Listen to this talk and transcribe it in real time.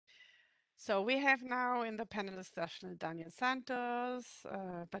So we have now in the panelist session Daniel Santos,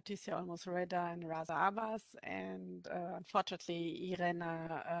 Patricia, Olmos, Rueda, and Raza Abbas, and unfortunately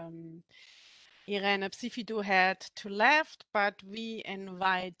Irene Psifidu had to left, but we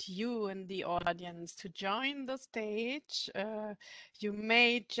invite you in the audience to join the stage. You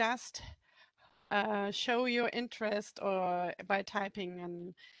may just show your interest or by typing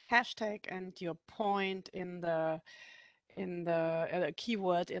an hashtag and your point in the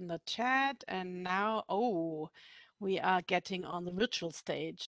keyword in the chat. And now, we are getting on the virtual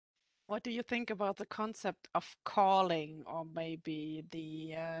stage. What do you think about the concept of calling, or maybe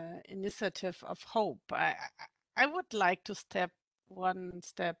the initiative of hope? I would like to step one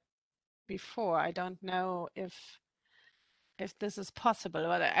step before. I don't know if this is possible,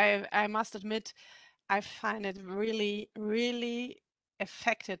 but I must admit, I find it really, really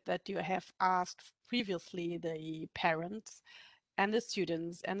affected that you have asked previously the parents and the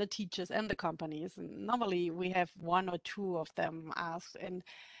students and the teachers and the companies. And normally we have one or two of them asked and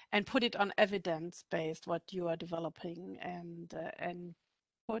put it on evidence based what you are developing and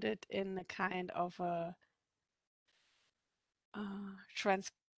put it in a kind of a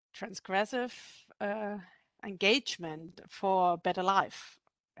transgressive engagement for better life,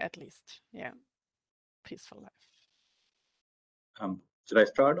 at least. Yeah, peaceful life. Should I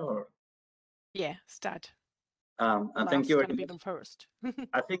start or? Yeah, start. Thank you. Going to be the first.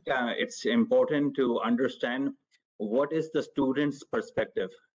 I think it's important to understand what is the student's perspective.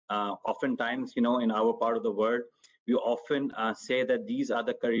 Oftentimes, in our part of the world, we often say that these are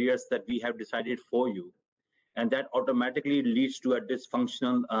the careers that we have decided for you, and that automatically leads to a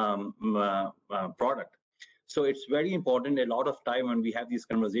dysfunctional product. So it's very important. A lot of time when we have these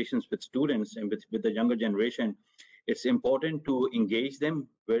conversations with students and with the younger generation, it's important to engage them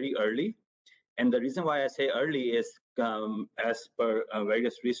very early. And the reason why I say early is, as per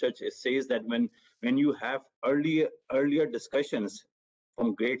various research, it says that when you have earlier discussions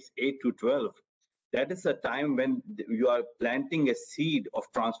from grades 8 to 12, that is a time when you are planting a seed of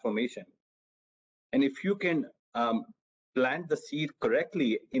transformation. And if you can plant the seed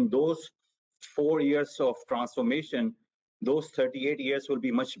correctly in those 4 years of transformation, those 38 years will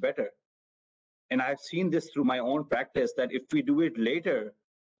be much better. And I've seen this through my own practice, that if we do it later,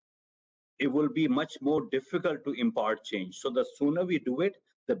 it will be much more difficult to impart change. So the sooner we do it,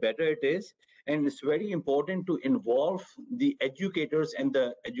 the better it is. And it's very important to involve the educators and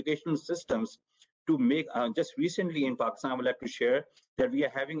the educational systems to make, just recently in Pakistan, I would like to share that we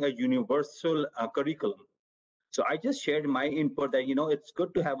are having a universal curriculum. So I just shared my input that, it's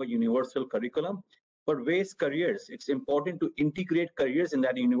good to have a universal curriculum, but where's careers? It's important to integrate careers in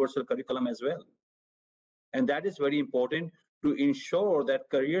that universal curriculum as well. And that is very important to ensure that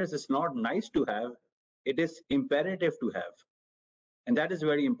careers is not nice to have, it is imperative to have. And that is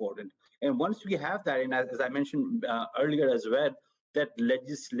very important. And once we have that, and as I mentioned earlier as well, that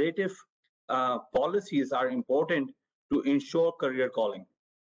legislative policies are important to ensure career calling.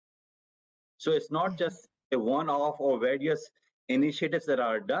 So it's not just a one-off or various initiatives that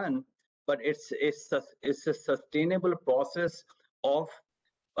are done, but it's a sustainable process of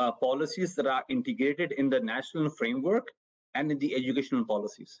policies that are integrated in the national framework and in the educational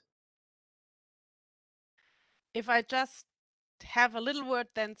policies. If I just have a little word,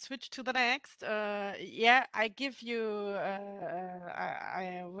 then switch to the next. Yeah, I give you,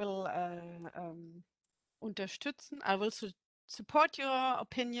 I will unterstützen. I will support your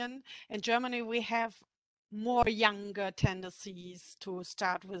opinion. In Germany, we have more younger tendencies to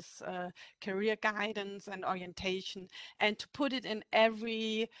start with career guidance and orientation, and to put it in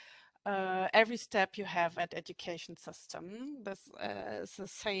every step you have at education system. This is the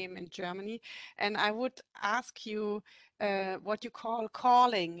same in Germany. And I would ask you what you call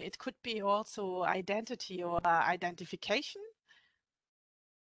calling. It could be also identity or identification.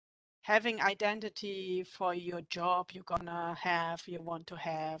 Having identity for your job you're gonna have, you want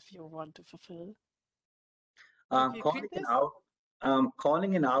to fulfill.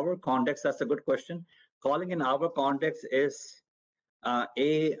 Calling in our context, that's a good question. Calling in our context is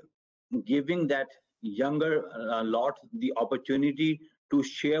giving that younger lot the opportunity to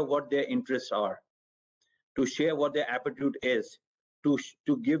share what their interests are, to share what their aptitude is, to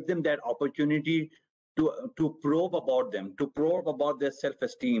give them that opportunity to probe about them, to probe about their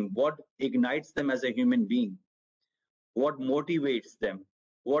self-esteem, what ignites them as a human being, what motivates them,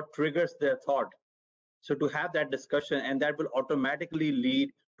 what triggers their thought. So to have that discussion, and that will automatically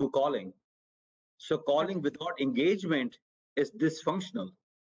lead to calling. So calling without engagement is dysfunctional.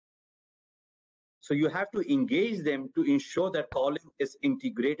 So you have to engage them to ensure that calling is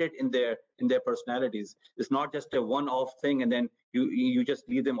integrated in their personalities. It's not just a one-off thing and then You just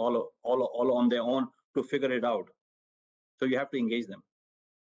leave them all on their own to figure it out. So you have to engage them.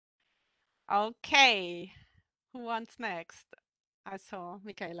 Okay, who wants next? I saw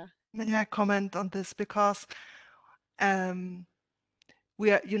Michaela. May I comment on this? Because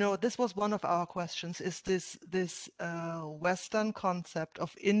we are, this was one of our questions, is this Western concept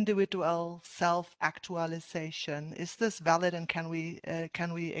of individual self-actualization, is this valid, and can we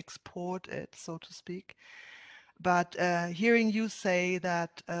export it, so to speak? But hearing you say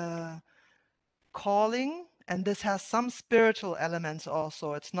that calling, and this has some spiritual elements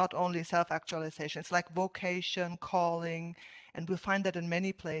also, it's not only self-actualization, it's like vocation, calling, and we find that in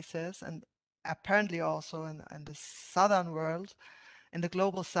many places, and apparently also in the southern world, in the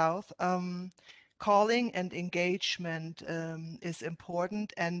global south. Calling and engagement is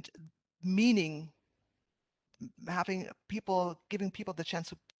important, and meaning, giving people the chance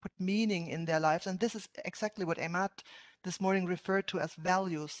to put meaning in their lives. And this is exactly what Emad this morning referred to as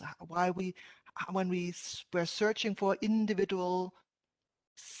values. Why when we're searching for individual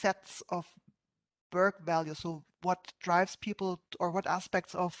sets of work values, so what drives people, or what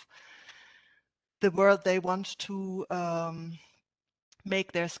aspects of the world they want to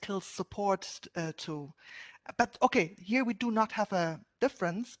make their skills support to. But okay, here we do not have a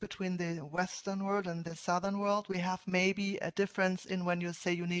difference between the Western world and the Southern world. We have maybe a difference in when you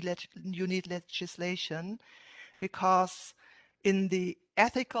say you need legislation, because in the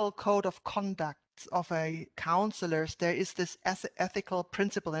ethical code of conduct of a counselors, there is this ethical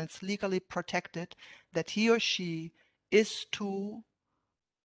principle, and it's legally protected, that he or she is to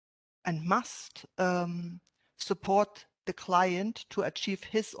and must support the client to achieve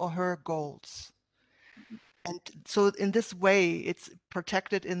his or her goals. And so in this way, it's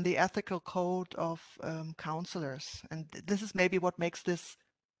protected in the ethical code of counselors. And this is maybe what makes this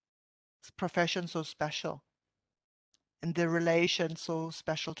profession so special, and the relation so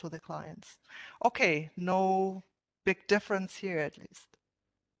special to the clients. Okay, no big difference here, at least.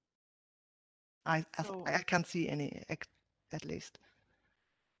 I can't see any, at least.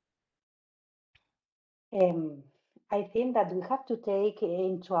 I think that we have to take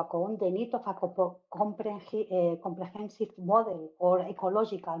into account the need of a comprehensive model or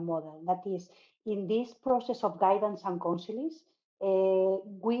ecological model. That is, in this process of guidance and counseling,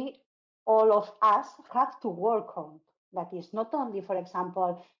 we, all of us, have to work on. That is not only, for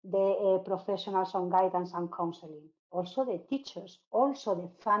example, the professionals on guidance and counseling, also the teachers, also the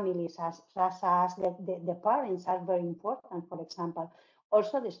families, as the parents are very important, for example,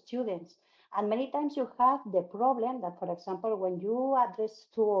 also the students. And many times you have the problem that, for example, when you address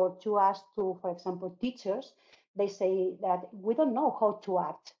to, or you ask to, for example, teachers, they say that we don't know how to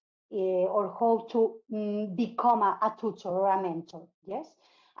act or how to become a tutor or a mentor. Yes.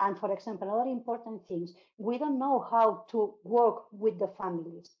 And for example, other important things, we don't know how to work with the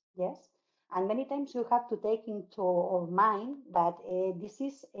families. Yes. And many times you have to take into our mind that this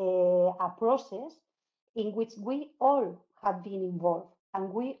is a process in which we all have been involved,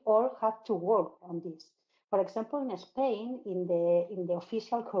 and we all have to work on this. For example, in Spain, in the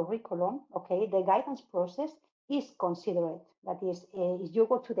official curriculum, okay, the guidance process is considered. That is, if you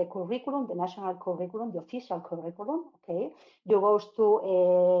go to the curriculum, the national curriculum, the official curriculum, okay, you go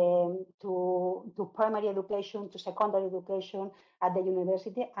to primary education, to secondary education at the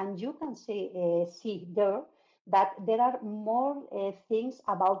university, and you can see there that there are more things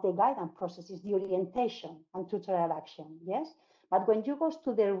about the guidance processes, the orientation and tutorial action, yes? But when you go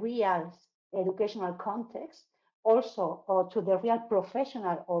to the real educational context, also, or to the real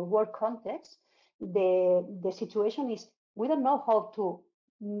professional or work context, the situation is we don't know how to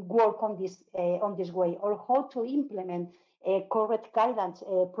work on this way, or how to implement correct guidance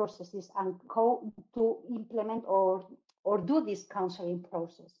processes, and how to implement or do this counseling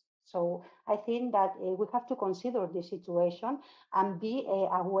process. So I think that we have to consider the situation and be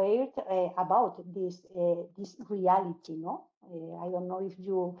aware about this reality. No, I don't know if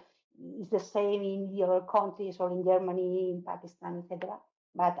it's the same in the other countries, or in Germany, in Pakistan, etc.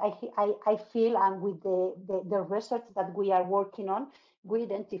 But I feel, and with the research that we are working on, we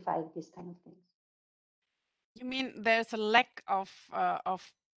identify these kind of things. You mean there's a lack of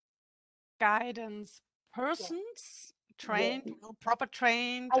guidance persons trained, proper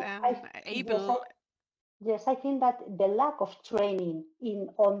trained and able? Yes, I think that the lack of training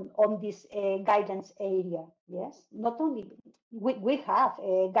on this guidance area. Yes, not only we have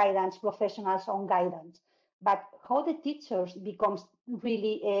guidance professionals on guidance, but how the teachers becomes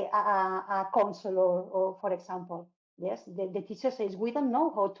really a counselor, or for example, yes, the teacher says we don't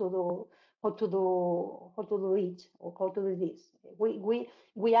know how to do it, or how to do this.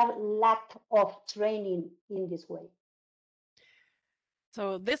 We are lack of training in this way.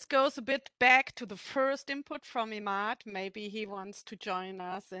 So this goes a bit back to the first input from Emad. Maybe he wants to join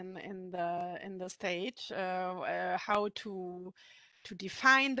us in the stage. How to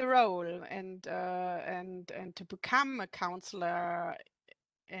define the role and to become a counselor,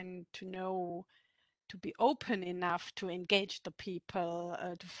 and to know, to be open enough to engage the people,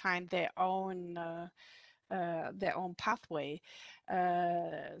 to find their own pathway.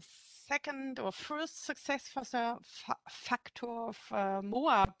 Second or first success factor of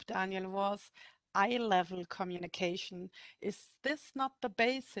Moab, Daniel, was eye-level communication. Is this not the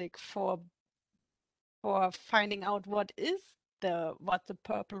basic for finding out what the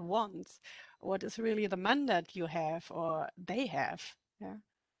purple wants, what is really the mandate you have or they have? Yeah.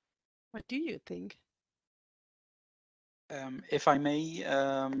 What do you think? If I may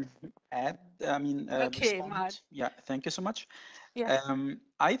add, Okay, respond. Matt. Yeah, thank you so much. Yeah.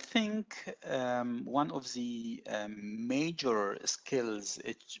 I think one of the major skills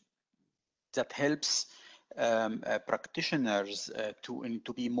that helps practitioners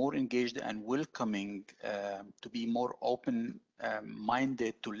to be more engaged and welcoming, to be more open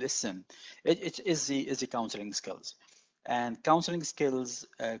minded to listen. It is the counseling skills, and counseling skills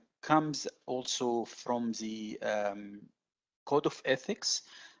comes also from the code of ethics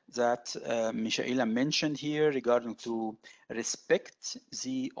that Michaela mentioned here regarding to respect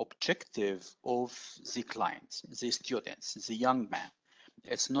the objective of the clients, the students, the young man.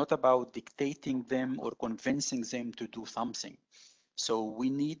 It's not about dictating them or convincing them to do something. So we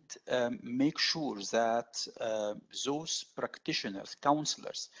need make sure that those practitioners,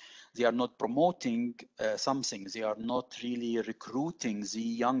 counselors, they are not promoting something. They are not really recruiting the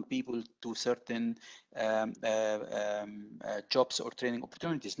young people to certain jobs or training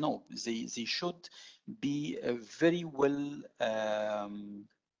opportunities. No, they should be very well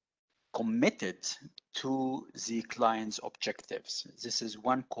committed to the client's objectives. This is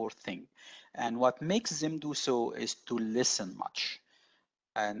one core thing. And what makes them do so is to listen much.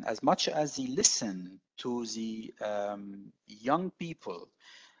 And as much as they listen to the young people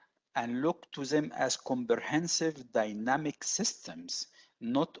and look to them as comprehensive dynamic systems,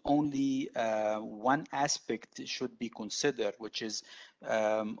 not only one aspect should be considered, which is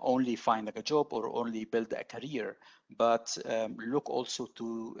only finding a job or only build a career, but look also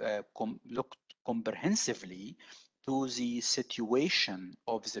to look comprehensively to the situation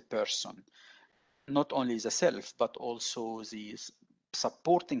of the person, not only the self, but also the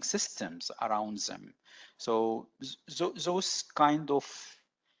supporting systems around them. So those kind of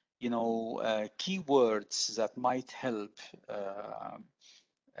keywords that might help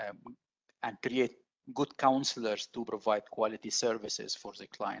and create good counselors to provide quality services for the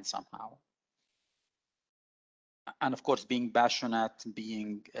client somehow. And of course, being passionate,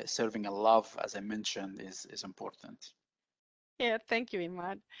 being serving a love, as I mentioned, is important. Yeah, thank you,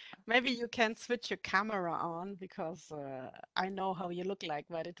 Emad. Maybe you can switch your camera on, because I know how you look like,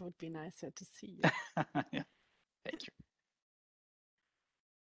 but it would be nicer to see you. Yeah, thank you.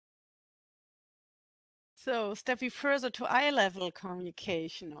 So, stepping further to eye-level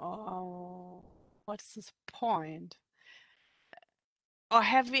communication, or what is this point? Or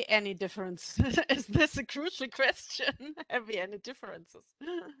have we any difference? Is this a crucial question? Have we any differences?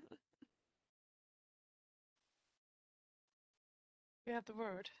 You have the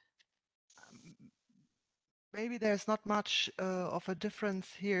word. Maybe there's not much of a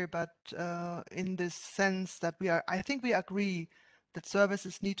difference here, but in this sense that I think we agree that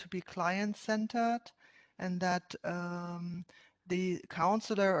services need to be client-centered, and that the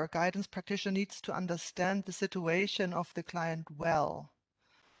counselor or guidance practitioner needs to understand the situation of the client well.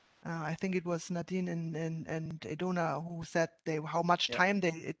 I think it was Nadine and Edona who said how much time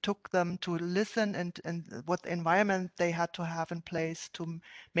it took them to listen, and what environment they had to have in place to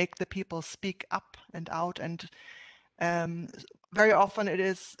make the people speak up and out. And very often it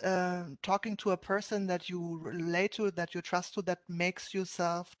is talking to a person that you relate to, that you trust to, that makes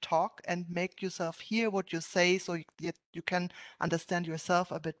yourself talk and make yourself hear what you say, so you can understand yourself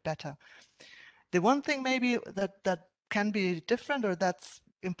a bit better. The one thing maybe that can be different, or that's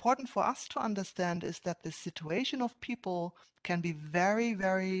important for us to understand, is that the situation of people can be very,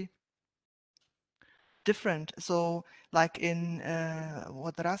 very different. So like in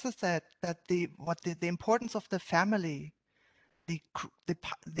what Raza said, that the importance of the family,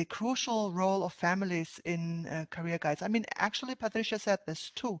 the crucial role of families in career guides. I mean, actually, Patricia said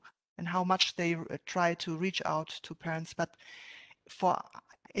this too, and how much they try to reach out to parents. But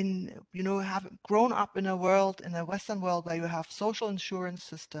have grown up in a Western world where you have social insurance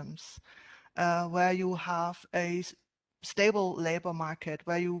systems, where you have a stable labor market,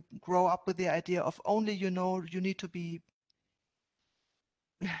 where you grow up with the idea of only you need to be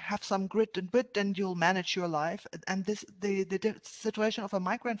have some grit and wit, and you'll manage your life. And the situation of a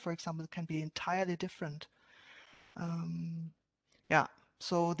migrant, for example, can be entirely different. Yeah.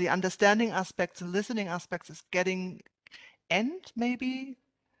 So the understanding aspects, the listening aspects is getting, and maybe,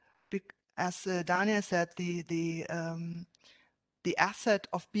 as Daniel said, the asset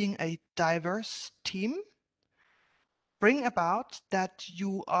of being a diverse team bring about that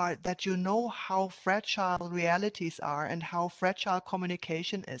you know how fragile realities are and how fragile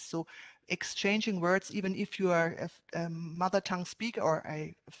communication is. So exchanging words, even if you are a mother tongue speaker or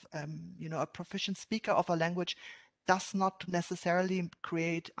a proficient speaker of a language, does not necessarily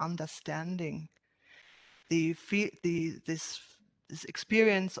create understanding. This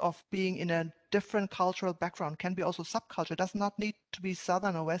experience of being in a different cultural background can be also subculture. It does not need to be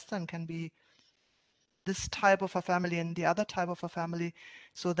Southern or Western, can be this type of a family and the other type of a family,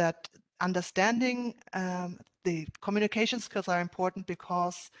 so that understanding the communication skills are important,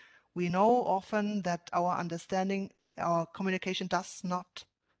 because we know often that our communication does not,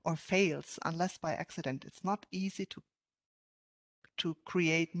 or fails unless by accident. It's not easy to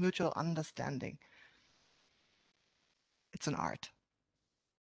create mutual understanding. It's an art.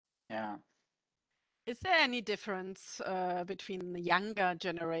 Yeah. Is there any difference between the younger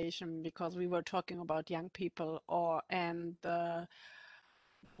generation, because we were talking about young people, and the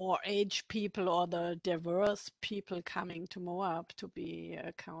more aged people or the diverse people coming to Moab to be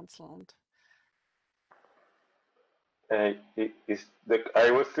counseled? I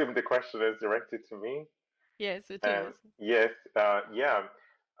will assume the question is directed to me. Yes, it is. Yes, yeah.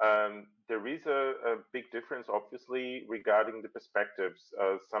 There is a big difference, obviously, regarding the perspectives.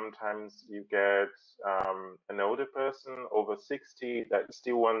 Sometimes you get an older person over 60 that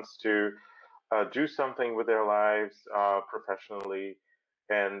still wants to do something with their lives professionally.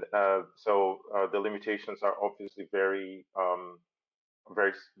 And so the limitations are obviously very,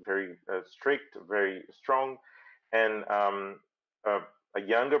 very strict, very strong. And a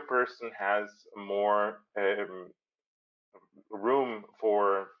younger person has more room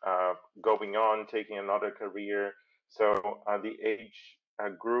for going on, taking another career. So the age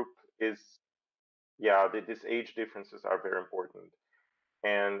group is, these age differences are very important.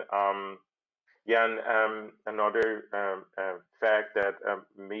 And another fact that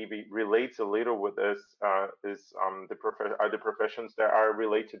maybe relates a little with this is the professions that are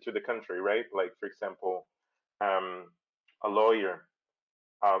related to the country, right? Like, for example, a lawyer.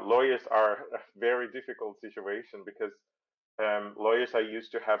 Lawyers are a very difficult situation because lawyers are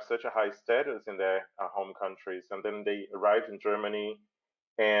used to have such a high status in their home countries, and then they arrive in Germany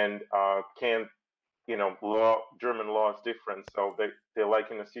and can't, German law is different, so they're like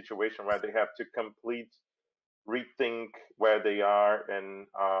in a situation where they have to rethink where they are and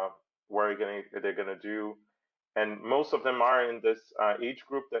what they're gonna do. And most of them are in this age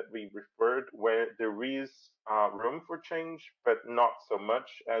group that we referred, where there is room for change, but not so much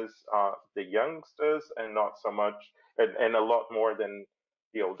as the youngsters, and not so much, and a lot more than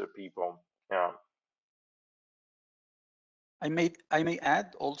the older people. Yeah. I may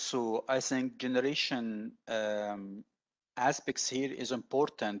add also, I think generation aspects here is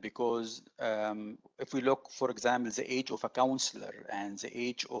important, because if we look, for example, the age of a counselor and the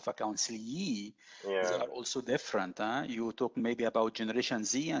age of a counselee, they are also different. You talk maybe about Generation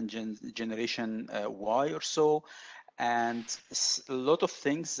Z and Generation Y or so, and a lot of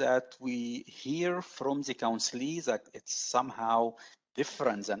things that we hear from the counselees that it's somehow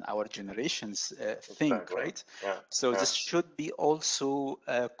different than our generations think, Exactly. right? Yeah. So this should be also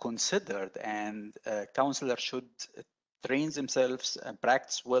considered, and counselors should train themselves and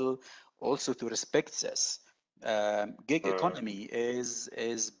practice well also to respect this. Gig economy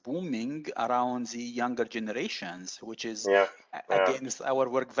is booming around the younger generations, which is against our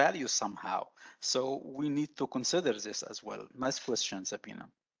work values somehow. So we need to consider this as well. Nice question, Sabina.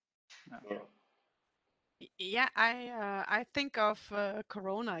 Yeah, I think of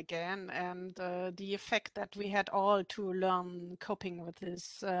Corona again, and the effect that we had all to learn coping with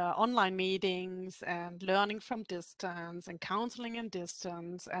this online meetings and learning from distance and counseling in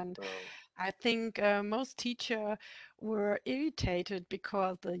distance. And I think most teachers were irritated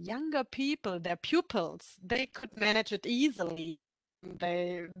because the younger people, their pupils, they could manage it easily.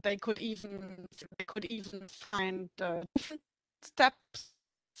 They could even find different steps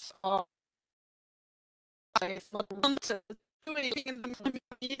or what wanted doing in the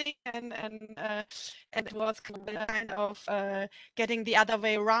meeting, and it was kind of getting the other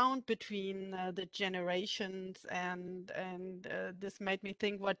way around between the generations, and this made me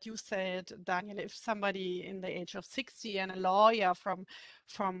think what you said, Daniel. If somebody in the age of 60 and a lawyer from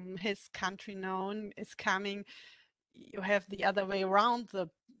his country known is coming, you have the other way around, the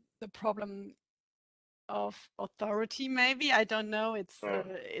problem of authority, maybe. I don't know. It's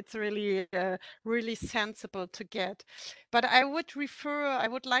really really sensible to get. But I would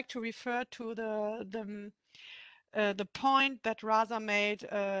like to refer to the point that Raza made.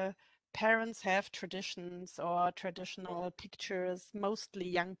 Parents have traditions or traditional pictures. Mostly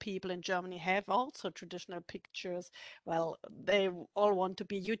young people in Germany have also traditional pictures. Well, they all want to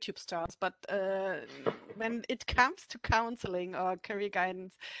be YouTube stars, but when it comes to counseling or career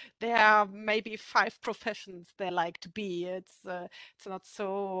guidance, there are maybe 5 professions they like to be. It's not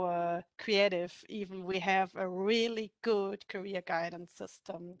so creative. Even we have a really good career guidance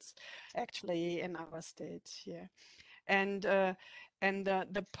systems actually in our state here. And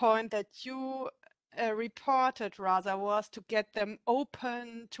the point that you reported, Raza, was to get them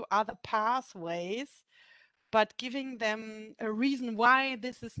open to other pathways, but giving them a reason why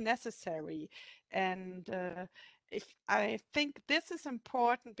this is necessary. And if I think this is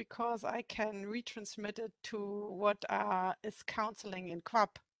important because I can retransmit it to what is counseling in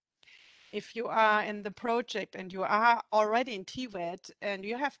QAP. If you are in the project and you are already in TWED and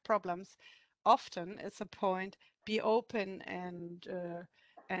you have problems, often it's a point, be open and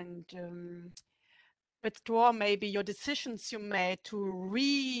withdraw maybe your decisions you made to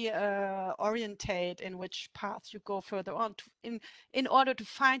reorientate in which path you go further on in order to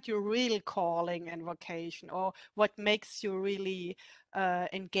find your real calling and vocation, or what makes you really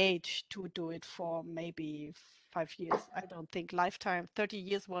engaged to do it for maybe 5 years. I don't think lifetime, 30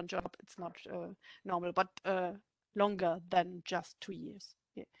 years, one job, it's not normal, but longer than just 2 years.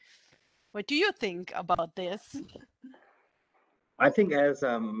 Yeah. What do you think about this? I think as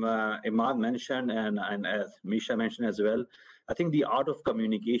Emad mentioned and as Misha mentioned as well, I think the art of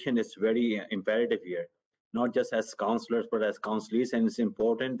communication is very imperative here, not just as counselors, but as counselees. And it's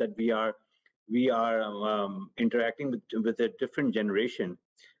important that we are interacting with a different generation,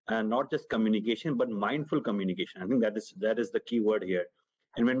 and not just communication, but mindful communication. I think that is the key word here.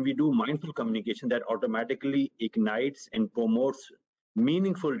 And when we do mindful communication, that automatically ignites and promotes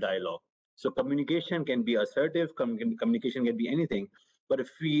meaningful dialogue. So communication can be assertive, communication can be anything. But if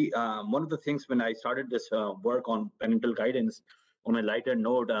we, one of the things when I started this work on parental guidance, on a lighter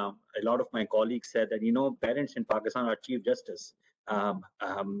note, a lot of my colleagues said that, parents in Pakistan are chief justice.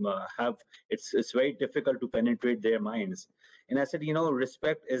 It's very difficult to penetrate their minds. And I said,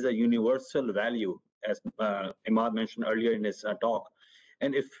 respect is a universal value, as Emad mentioned earlier in his talk.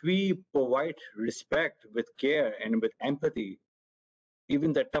 And if we provide respect with care and with empathy,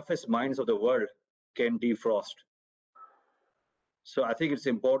 even the toughest minds of the world can defrost. So I think it's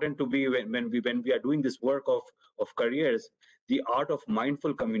important to be when we are doing this work of careers, the art of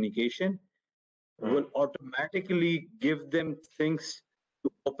mindful communication will automatically give them things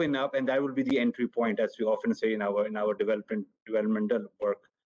to open up, and that will be the entry point, as we often say in our developmental work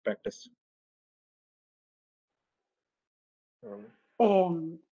practice.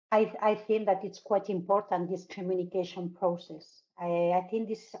 I think that it's quite important, this communication process. I think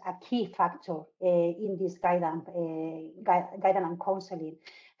this is a key factor in this guidance and counseling.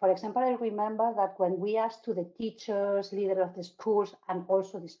 For example, I remember that when we asked to the teachers, leaders of the schools, and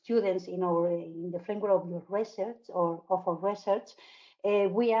also the students in the framework of your research or of our research,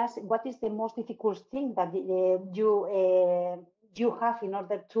 we asked what is the most difficult thing that you have in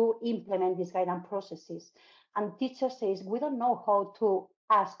order to implement these guidance processes. And teachers says, we don't know how to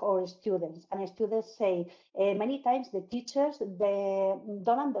ask our students. And students say, many times the teachers, they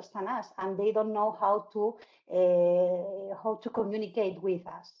don't understand us and they don't know how to communicate with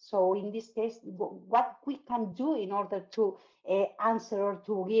us. So in this case, what we can do in order to answer or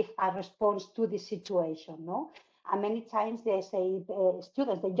to give a response to the situation, no? And many times they say,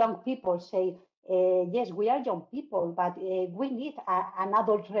 students, the young people say, yes, we are young people, but we need an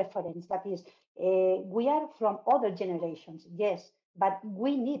adult reference. That is, we are from other generations, yes, but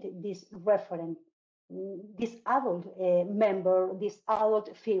we need this reference, this adult member, this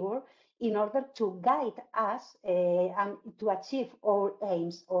adult figure, in order to guide us and to achieve our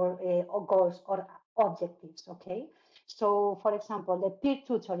aims or goals or objectives, okay? So, for example, the peer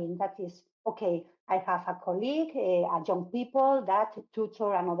tutoring, that is, okay, I have a colleague, a young people that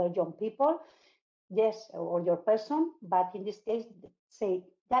tutor another young people, yes, or your person, but in this case, say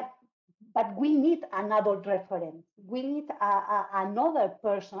that, but we need another reference. We need another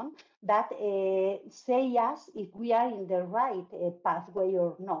person that say us if we are in the right pathway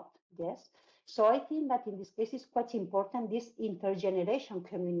or not, yes? So I think that in this case, it's quite important, this intergeneration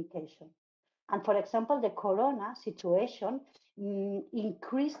communication. And for example, the corona situation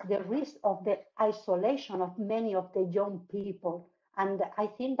increased the risk of the isolation of many of the young people. And I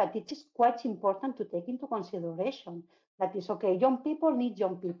think that it is quite important to take into consideration. That is, okay, young people need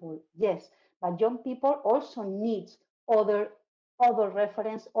young people, yes, but young people also need other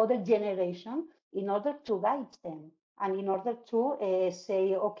reference, other generation in order to guide them and in order to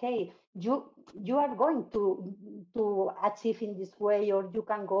say, okay, you are going to achieve in this way, or you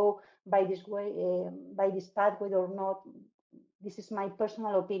can go by this way, by this pathway or not. This is my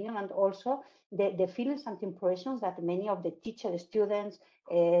personal opinion, and also the feelings and impressions that many of the teacher students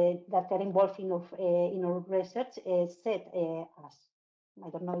that are involved in our research said us. I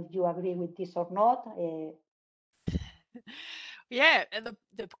don't know if you agree with this or not. Yeah, and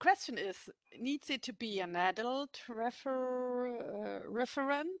the question is, needs it to be an adult referent,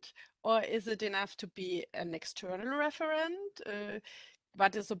 or is it enough to be an external referent?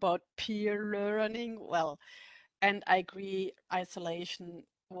 What is about peer learning? Well, and I agree, isolation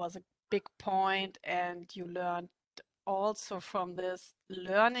was a big point, and you learned also from this,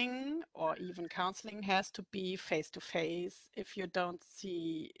 learning or even counseling has to be face to face. If you don't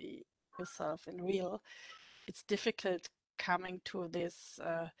see yourself in real, it's difficult coming to this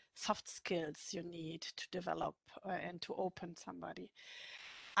soft skills you need to develop and to open somebody.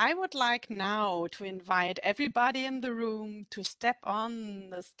 I would like now to invite everybody in the room to step on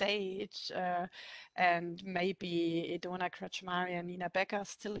the stage, and maybe Idona Kreczmari and Nina Beck are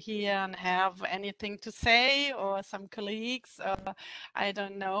still here and have anything to say, or some colleagues, I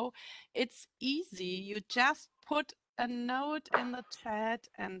don't know. It's easy. You just put a note in the chat,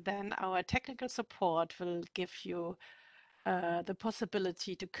 and then our technical support will give you the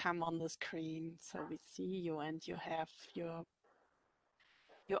possibility to come on the screen so we see you and you have your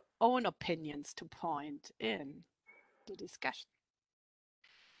own opinions to point in the discussion.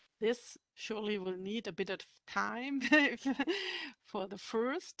 This surely will need a bit of time for the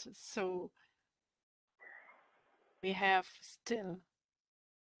first, so we have still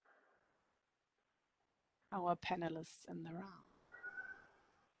our panelists in the round.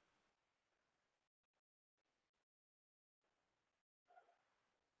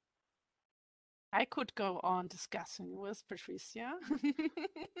 I could go on discussing with Patricia.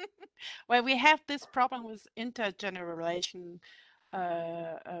 Well, we have this problem with intergeneration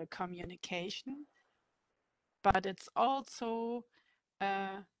communication, but it's also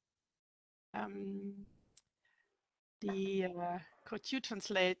could you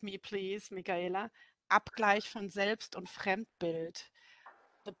translate me, please, Michaela? Abgleich von Selbst- und Fremdbild.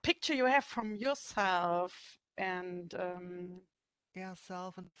 The picture you have from yourself and Yeah,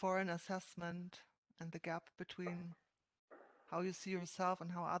 self and foreign assessment, and the gap between how you see yourself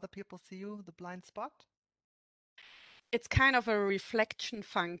and how other people see you, the blind spot. It's kind of a reflection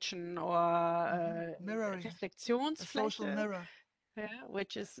function, or mirroring, a Reflexionsfläche, social mirror. Yeah,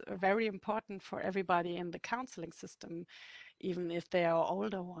 which is very important for everybody in the counseling system, even if they are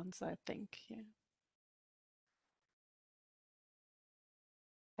older ones, I think. Yeah.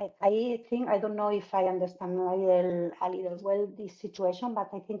 I think, I don't know if I understand a little well this situation,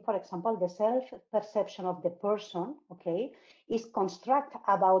 but I think, for example, the self-perception of the person, okay, is construct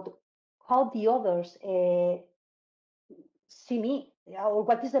about how the others see me, or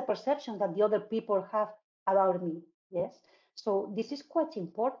what is the perception that the other people have about me, yes? So this is quite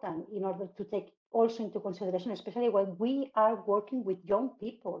important in order to take also into consideration, especially when we are working with young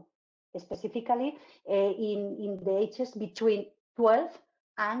people, specifically in the ages between 12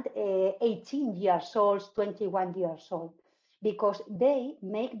 and 18 years old, 21 years old, because they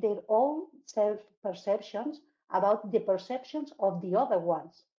make their own self-perceptions about the perceptions of the other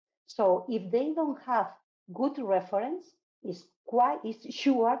ones. So if they don't have good reference, is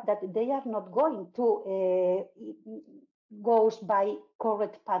sure that they are not going to goes by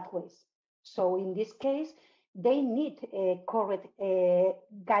correct pathways. So in this case, they need correct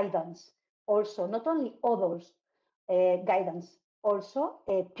guidance. Also, not only others guidance, also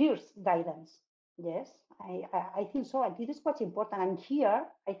peers guidance. Yes, I think so. And this is what's important. And here,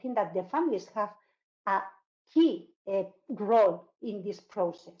 I think that the families have a key role in this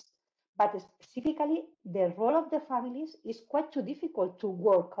process. But specifically, the role of the families is quite too difficult to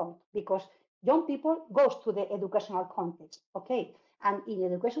work on, because young people goes to the educational context, okay? And in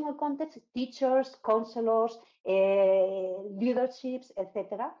educational context, teachers, counselors, leaderships,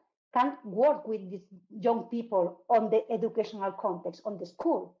 etc., can work with these young people on the educational context, on the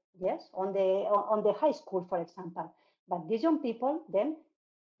school, yes, on the high school, for example. But these young people then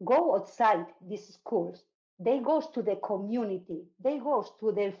go outside these schools. They go to the community. They go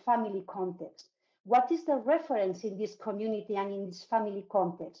to their family context. What is the reference in this community and in this family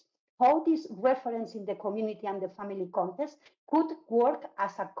context? How this reference in the community and the family context could work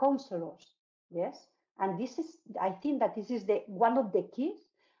as a counselors, yes? And this is, I think that this is one of the keys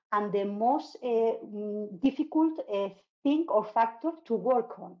and the most difficult thing or factor to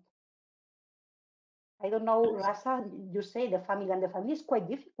work on. I don't know, Raza, you say the family, and the family is quite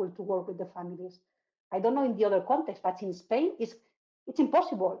difficult to work with the families. I don't know in the other context, but in Spain, it's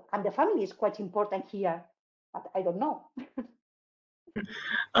impossible. And the family is quite important here, but I don't know.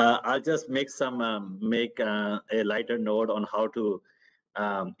 I'll just make a lighter note on how to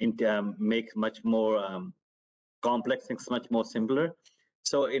make much more complex things much more simpler.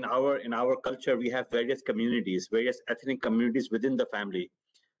 So in our culture, we have various communities, various ethnic communities within the family.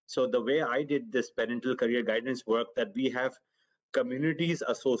 So the way I did this parental career guidance work, that we have communities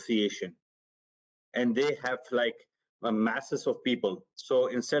association, and they have like masses of people. So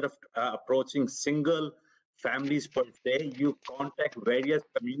instead of approaching single families per se, you contact various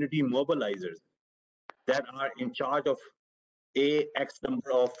community mobilizers that are in charge of a X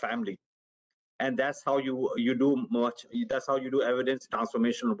number of families. And that's how you do that's how you do evidence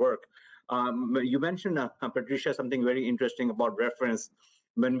transformational work. You mentioned, Patricia, something very interesting about reference.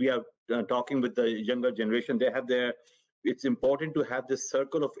 When we are talking with the younger generation, it's important to have this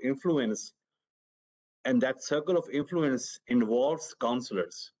circle of influence, and that circle of influence involves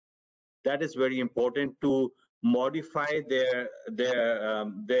counselors. That is very important to modify their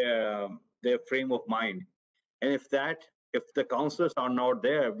frame of mind. And if the counselors are not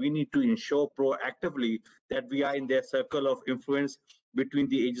there, we need to ensure proactively that we are in their circle of influence between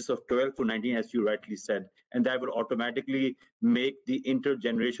the ages of 12 to 19, as you rightly said. And that will automatically make the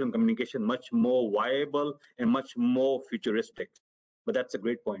intergenerational communication much more viable and much more futuristic. But that's a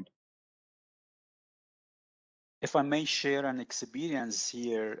great point. If I may share an experience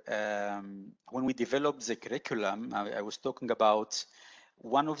here, when we developed the curriculum, I was talking about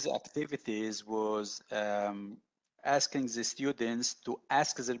one of the activities was asking the students to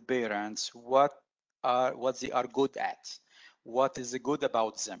ask their parents what they are good at, what is good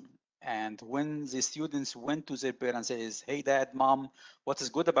about them. And when the students went to their parents and says, "Hey, Dad, Mom, what is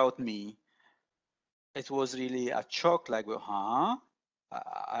good about me?" It was really a shock, like, huh?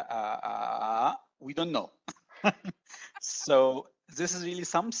 We don't know. So this is really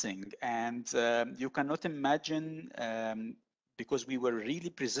something, and you cannot imagine, because we were really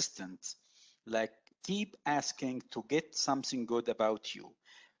persistent, like keep asking to get something good about you.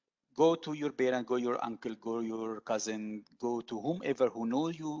 Go to your parent, go your uncle, go your cousin, go to whomever who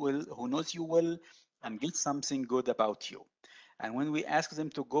knows you well, and get something good about you. And when we ask them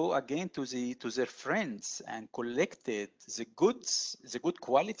to go again to their friends and collected the good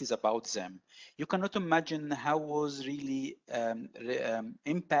qualities about them, you cannot imagine how was really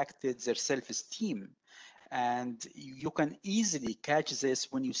impacted their self-esteem. And you can easily catch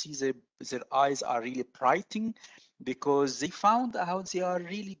this when you see their eyes are really brightening, because they found out they are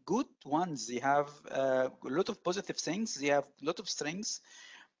really good ones. They have a lot of positive things. They have a lot of strengths,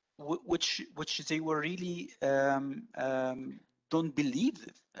 which they were really don't believe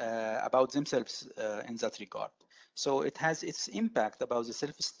about themselves in that regard. So it has its impact about the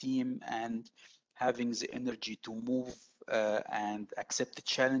self-esteem and having the energy to move and accept the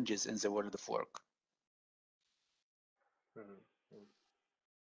challenges in the world of work.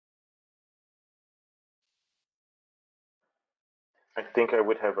 I think I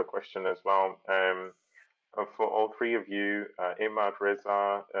would have a question as well. For all three of you, Emad,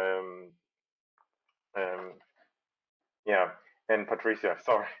 Raza, yeah, and Patricia,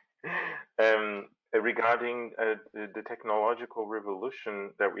 sorry. Regarding the technological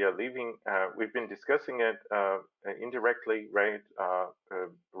revolution that we are living, we've been discussing it indirectly, right?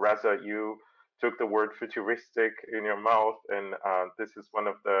 Raza, you took the word futuristic in your mouth, and this is one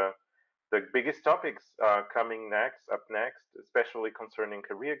of the biggest topics coming up next, especially concerning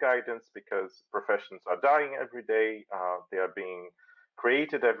career guidance, because professions are dying every day. They are being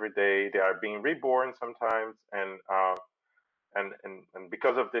created every day. They are being reborn sometimes, and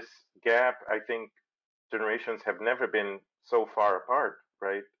because of this gap, I think generations have never been so far apart,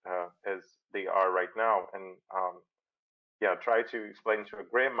 right, as they are right now. And yeah, try to explain to a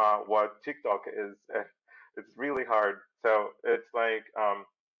grandma what TikTok is. It's really hard. So it's like,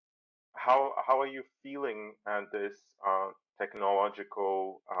 how are you feeling this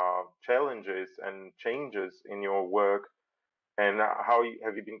technological challenges and changes in your work, and how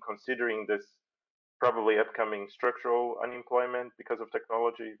have you been considering this probably upcoming structural unemployment because of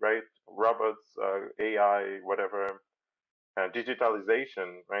technology, right? Robots, AI, whatever,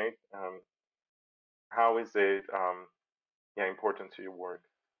 digitalization, right? How is it important to your work?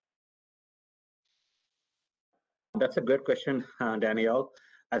 That's a good question, Danielle.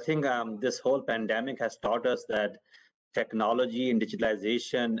 I think this whole pandemic has taught us that technology and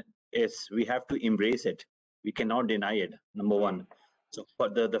digitalization is we have to embrace it. We cannot deny it, number one. So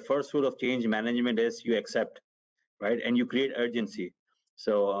but the first rule of change management is you accept, right? And you create urgency.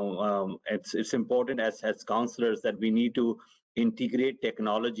 So it's important as counselors that we need to integrate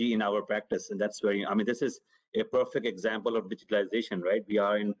technology in our practice. And that's very, I mean, this is a perfect example of digitalization, right? We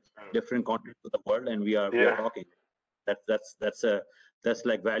are in different continents of the world and we are talking. That's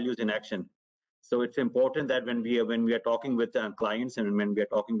like values in action. So it's important that when we are talking with clients and when we are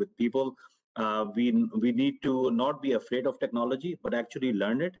talking with people, we need to not be afraid of technology, but actually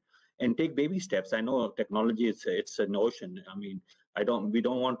learn it and take baby steps. I know technology it's an ocean. I mean, we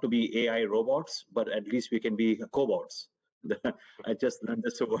don't want to be AI robots, but at least we can be cobots. I just learned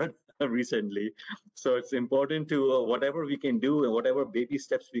this word recently. So it's important to whatever we can do and whatever baby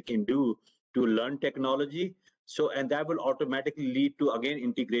steps we can do to learn technology. So, and that will automatically lead to, again,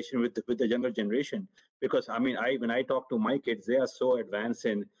 integration with the younger generation. Because I mean, when I talk to my kids, they are so advanced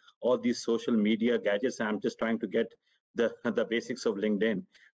in all these social media gadgets. I'm just trying to get the basics of LinkedIn.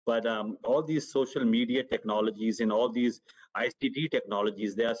 But all these social media technologies and all these ICT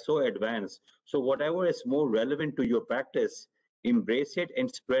technologies, they are so advanced. So whatever is more relevant to your practice, embrace it and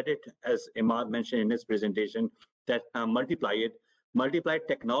spread it, as Emad mentioned in his presentation, that multiply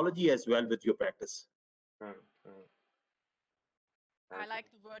technology as well with your practice. I like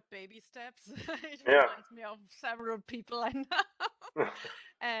the word baby steps. It reminds me of several people I know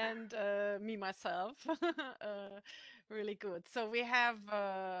and me myself. Really good. So we have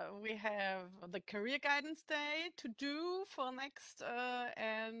the Career Guidance Day to do for next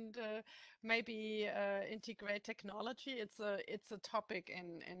and maybe integrate technology. It's a topic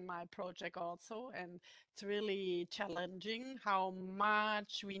in my project also, and it's really challenging how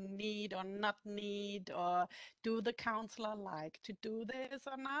much we need or not need, or do the counselor like to do this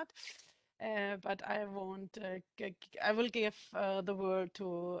or not. But I won't. I will give the word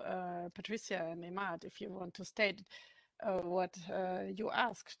to Patricia and Emad if you want to state what you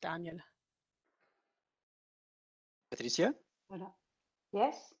asked, Daniel. Patricia?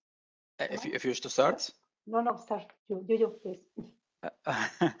 Yes? If you wish to start? No, start. You please.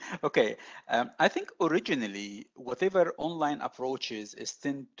 Okay, I think originally whatever online approaches is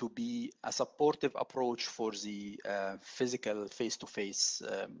tend to be a supportive approach for the physical face-to-face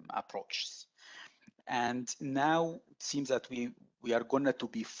approaches. And now it seems that we are going to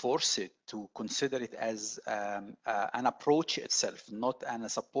be forced to consider it as an approach itself, not a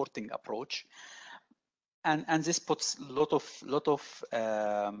supporting approach. And this puts a lot of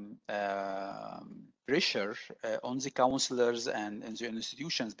pressure on the counselors and the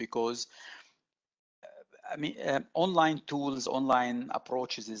institutions, because I mean, online tools, online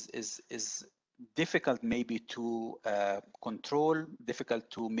approaches is difficult maybe to control, difficult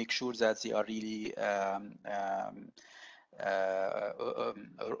to make sure that they are really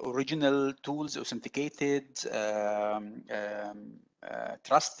original tools, authenticated,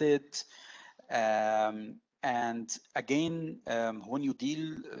 trusted. And again, when you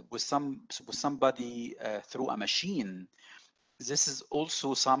deal with somebody through a machine, this is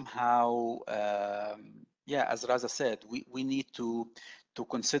also somehow, as Raza said, we need to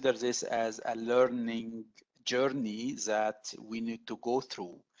consider this as a learning journey that we need to go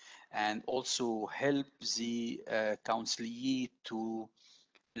through, and also help the counselee to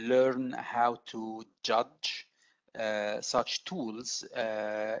learn how to judge such tools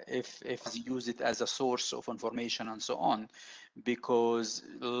if they use it as a source of information and so on, because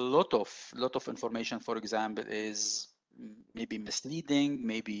a lot of information, for example, is maybe misleading,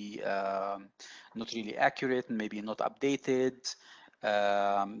 maybe not really accurate, maybe not updated.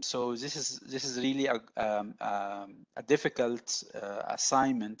 So this is really a difficult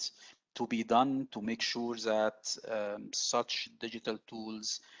assignment to be done, to make sure that such digital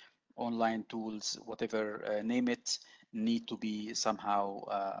tools, online tools, whatever name it, need to be somehow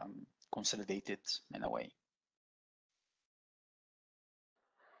consolidated in a way.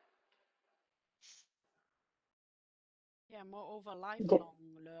 Yeah, moreover, lifelong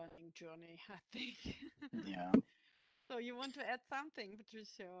learning journey, I think. Yeah. So you want to add something,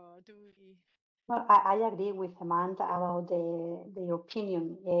 Patricia? Or do we? Well, I agree with Amanda about the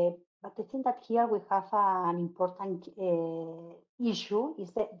opinion, but I think that here we have an important issue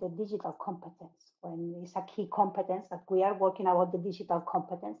is the digital competence. When it's a key competence that we are working about the digital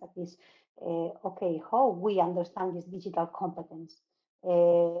competence, that is, okay, how we understand this digital competence.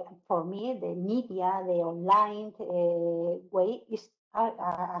 For me, the media, the online way is,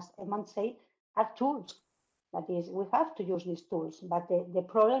 as Emad said, are tools. That is, we have to use these tools, but the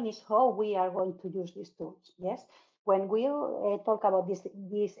problem is how we are going to use these tools. Yes, when we talk about this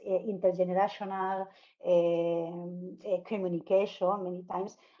intergenerational communication, many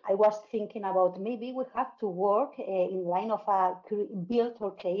times I was thinking about maybe we have to work in line of build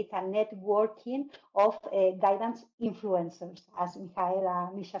or create a networking of guidance influencers, as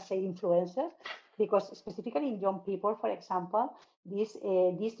Misha said, influencers, because specifically in young people, for example, this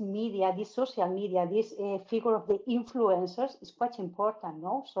media, this social media, this figure of the influencers is quite important,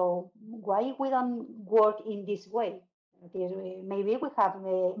 no? So why we don't work in this way? Maybe we have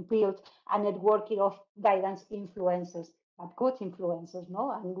built a networking of guidance influencers, but good influencers, no?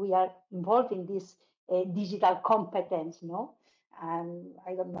 And we are involved in this digital competence, no? And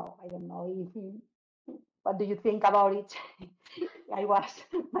I don't know if what do you think about it? My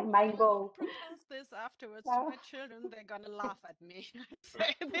mind go. Propose this afterwards to my children. They're gonna laugh at me. I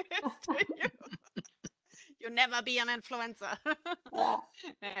say this to you. You never be an influencer. Yeah.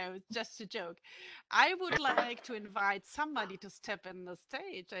 No, it's just a joke. I would like to invite somebody to step in the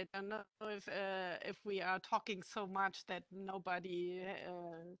stage. I don't know if we are talking so much that nobody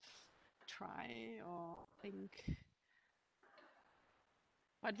try or think.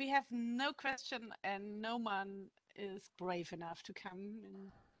 But we have no question and no one is brave enough to come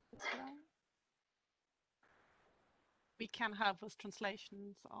in this way. We can help with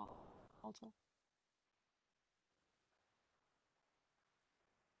translations also.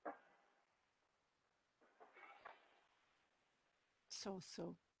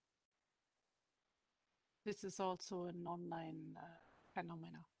 So. This is also an online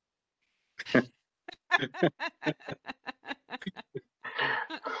phenomenon.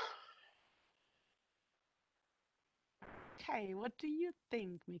 Okay, what do you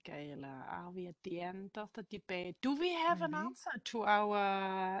think, Michaela? Are we at the end of the debate? Do we have an answer to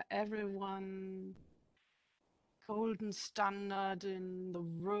our everyone golden standard in the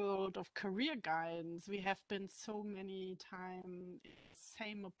world of career guidance? We have been so many times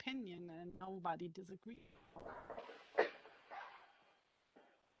same opinion and nobody disagrees.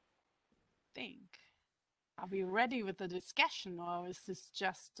 Think. Are we ready with the discussion, or is this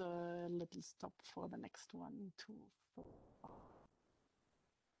just a little stop for the next one, 2, 4?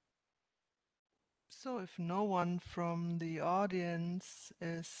 So if no one from the audience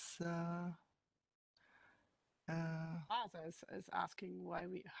is Raza is asking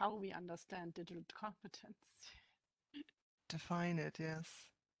how we understand digital competence. define it, yes.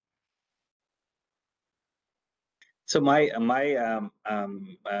 So my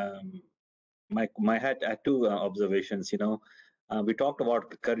had two observations. We talked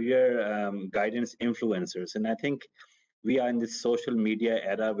about career guidance influencers, and I think we are in this social media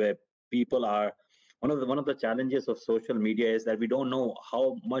era where people are one of the challenges of social media is that we don't know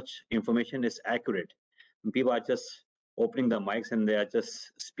how much information is accurate. And people are just opening the mics and they are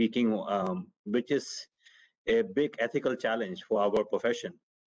just speaking, which is a big ethical challenge for our profession.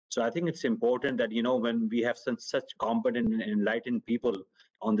 So I think it's important that, when we have such competent and enlightened people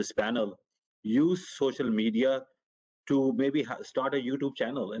on this panel, use social media to maybe start a YouTube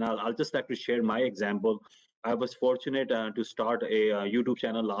channel. And I'll just like to share my example. I was fortunate to start a YouTube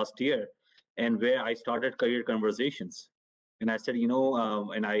channel last year, and where I started Career Conversations. And I said,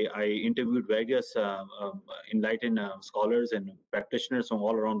 and I interviewed various enlightened scholars and practitioners from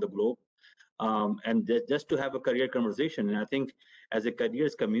all around the globe. And just to have a career conversation. And I think as a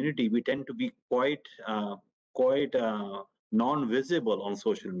careers community, we tend to be quite non-visible on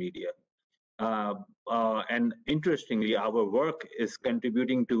social media. And interestingly, our work is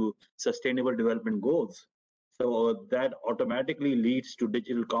contributing to sustainable development goals. So that automatically leads to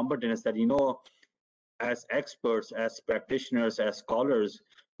digital competence that, as experts, as practitioners, as scholars,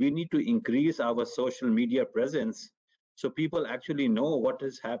 we need to increase our social media presence so people actually know what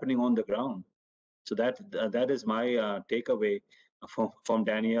is happening on the ground. So that is my takeaway from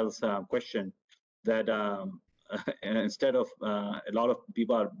Danielle's question, that instead of a lot of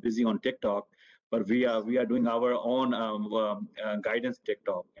people are busy on TikTok, but we are doing our own guidance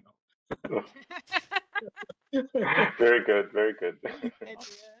TikTok. Very good, very good.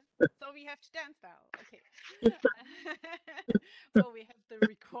 So we have to dance now. Okay. Oh, we have the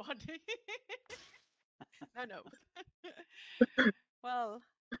recording. No. Well,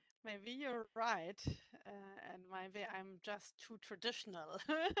 maybe you're right, and maybe I'm just too traditional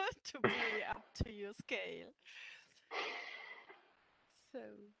to be up to your scale. So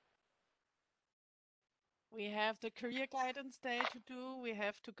we have the career guidance day to do. We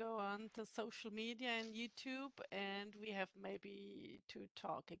have to go on to social media and YouTube, and we have maybe to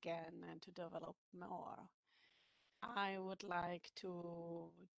talk again and to develop more. I would like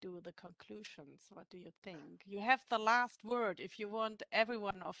to do the conclusions. What do you think? You have the last word. If you want, every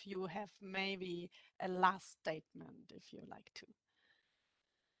one of you have maybe a last statement, if you like to.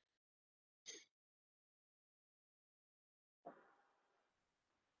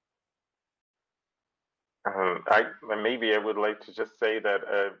 Maybe I would like to just say that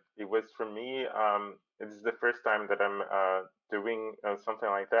it was for me. It is the first time that I'm doing something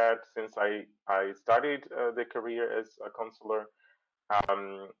like that since I started the career as a counselor.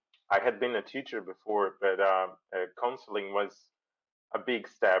 I had been a teacher before, but counseling was a big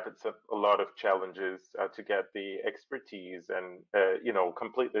step. It's a lot of challenges to get the expertise and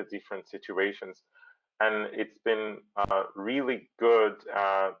completely different situations. And it's been really good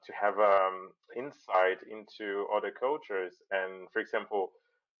to have insight into other cultures. And for example,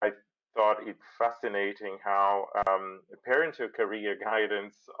 I thought it fascinating how parental career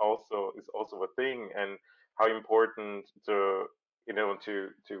guidance also is also a thing, and how important to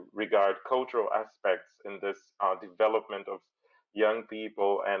regard cultural aspects in this development of young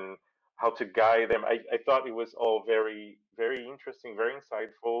people and how to guide them. I thought it was all very, very interesting, very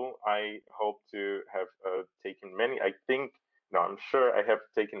insightful. I hope to have taken many, I think, no, I'm sure I have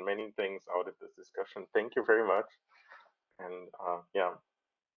taken many things out of this discussion. Thank you very much. And yeah.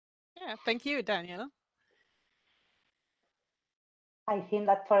 Yeah, thank you, Daniel. I think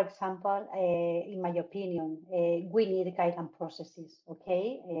that, for example, in my opinion, we need guidance processes,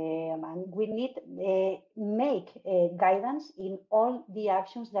 okay? And we need make guidance in all the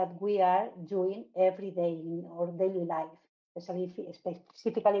actions that we are doing every day in our daily life,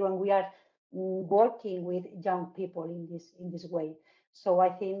 specifically when we are working with young people in this way. So I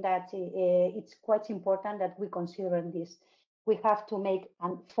think that it's quite important that we consider this. We have to make a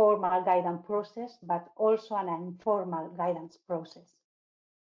formal guidance process, but also an informal guidance process.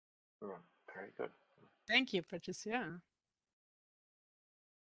 Yeah, very good. Thank you, Patricia.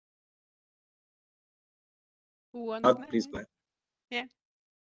 Who wants Please next? go ahead. Yeah.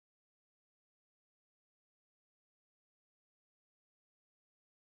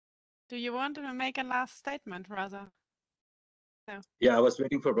 Do you want to make a last statement, Raza? No. Yeah, I was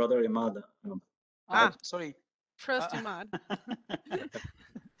waiting for Brother Emad. Sorry. First, Emad.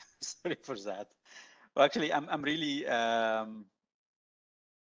 Sorry for that. Well, actually, I'm really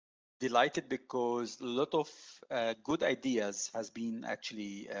delighted because a lot of good ideas has been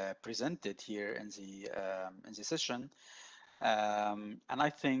actually presented here in the session, and I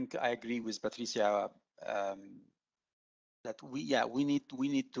think I agree with Patricia that we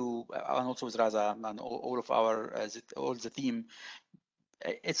need to, and also with Raza and all of our all the team.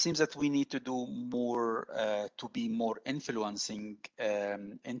 It seems that we need to do more to be more influencing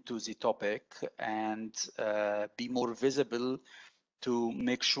into the topic and be more visible to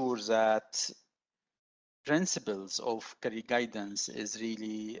make sure that principles of career guidance is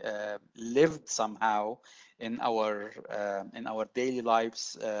really lived somehow in our daily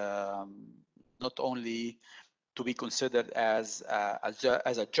lives, not only to be considered as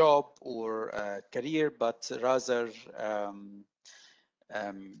a job or a career, but rather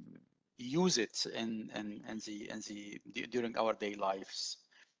use it during our daily lives.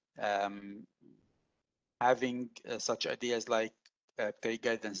 Having such ideas like Career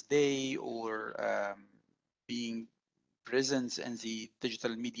Guidance Day or being present in the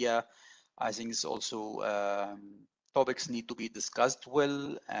digital media, I think is also topics need to be discussed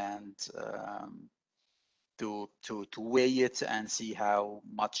well and to weigh it and see how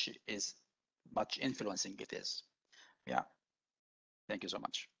much influencing it is. Yeah. Thank you so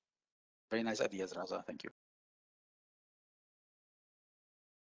much. Very nice ideas, Raza. Thank you.